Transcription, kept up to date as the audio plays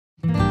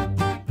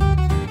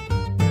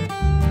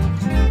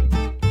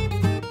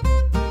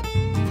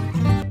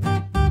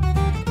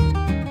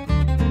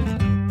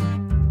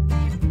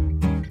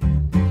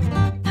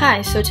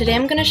Hi, so today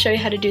I'm going to show you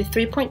how to do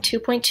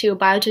 3.2.2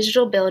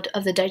 Biodigital build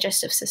of the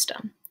digestive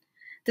system.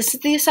 This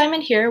is the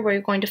assignment here where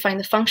you're going to find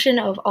the function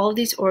of all of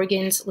these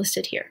organs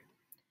listed here.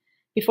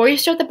 Before you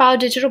start the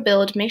Biodigital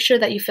build, make sure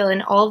that you fill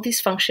in all of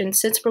these functions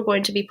since we're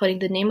going to be putting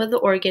the name of the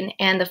organ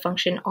and the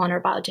function on our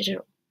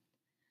Biodigital.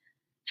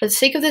 For the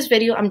sake of this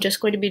video, I'm just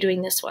going to be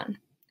doing this one.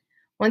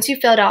 Once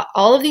you've filled out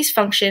all of these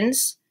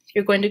functions,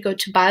 you're going to go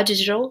to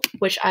Biodigital,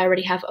 which I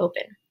already have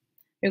open.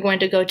 You're going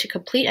to go to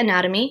Complete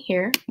Anatomy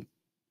here,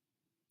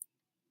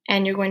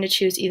 and you're going to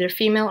choose either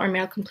female or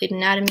male complete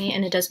anatomy,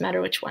 and it doesn't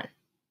matter which one.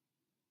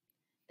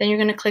 Then you're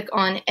going to click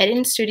on Edit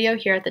in Studio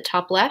here at the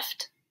top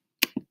left.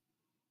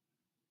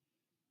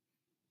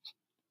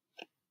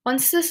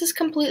 Once this is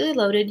completely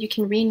loaded, you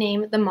can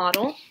rename the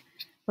model,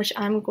 which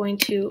I'm going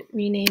to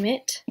rename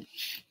it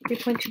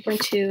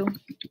 3.2.2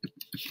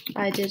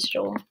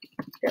 Biodigital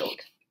build.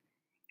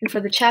 And for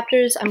the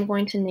chapters, I'm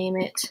going to name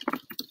it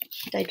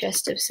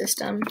Digestive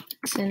System,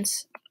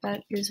 since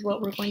that is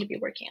what we're going to be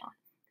working on.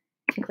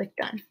 And click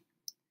Done.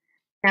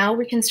 Now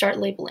we can start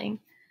labeling.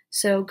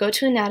 So go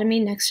to Anatomy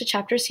next to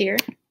Chapters here,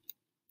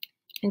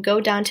 and go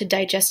down to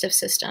Digestive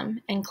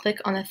System, and click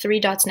on the 3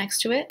 dots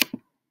next to it,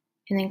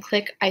 and then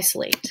click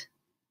Isolate.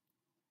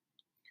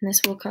 And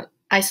this will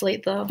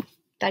isolate the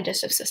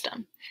digestive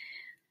system.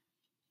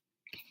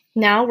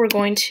 Now we're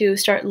going to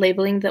start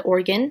labeling the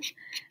organ.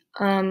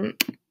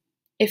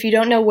 If you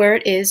don't know where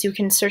it is, you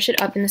can search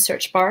it up in the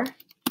search bar.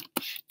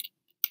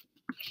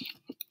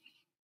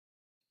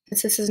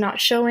 Since this is not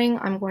showing,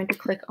 I'm going to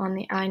click on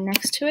the eye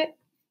next to it.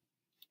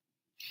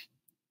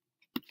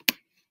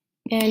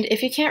 And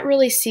if you can't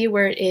really see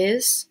where it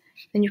is,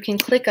 then you can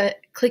click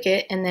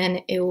it and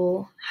then it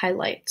will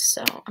highlight.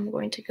 So I'm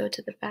going to go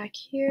to the back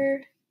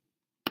here,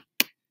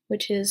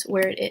 which is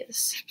where it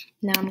is.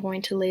 Now I'm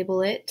going to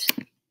label it.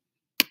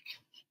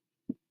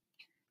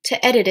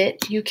 To edit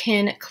it, you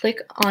can click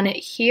on it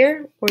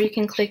here, or you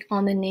can click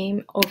on the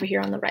name over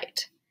here on the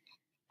right.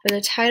 For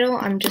the title,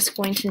 I'm just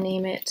going to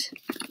name it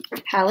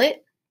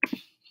Palate,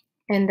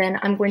 and then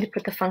I'm going to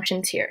put the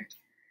functions here.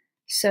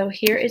 So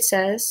here it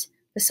says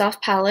the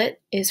soft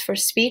palate is for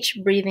speech,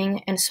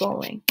 breathing, and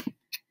swallowing.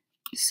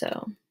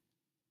 So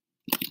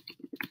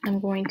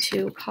I'm going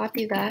to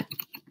copy that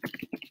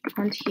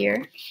onto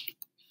here.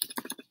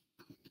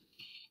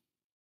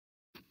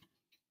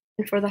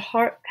 And for the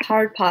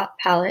hard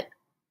palate,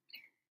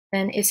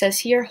 then it says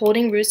here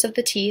holding roots of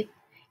the teeth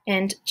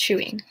and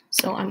chewing.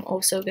 So I'm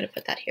also going to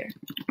put that here.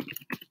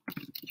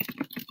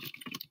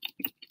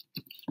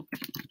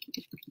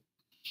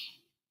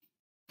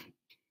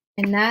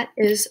 And that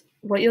is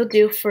what you'll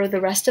do for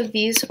the rest of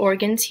these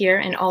organs here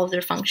and all of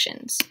their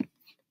functions.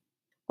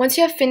 Once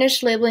you have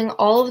finished labeling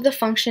all of the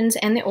functions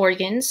and the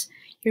organs,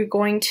 you're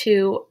going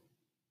to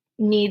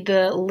need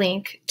the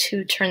link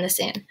to turn this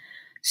in.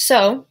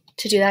 So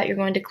to do that, you're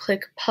going to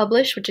click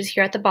Publish, which is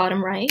here at the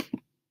bottom right.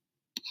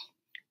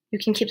 You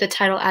can keep the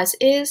title as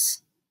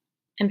is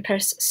and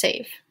press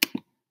Save.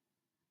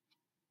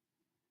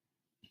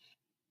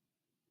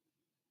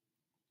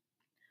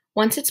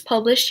 Once it's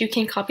published, you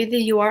can copy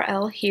the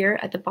URL here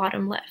at the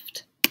bottom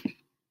left.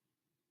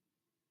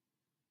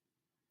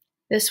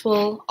 This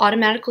will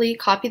automatically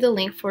copy the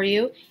link for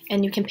you,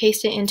 and you can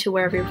paste it into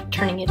wherever you're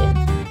turning it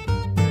in.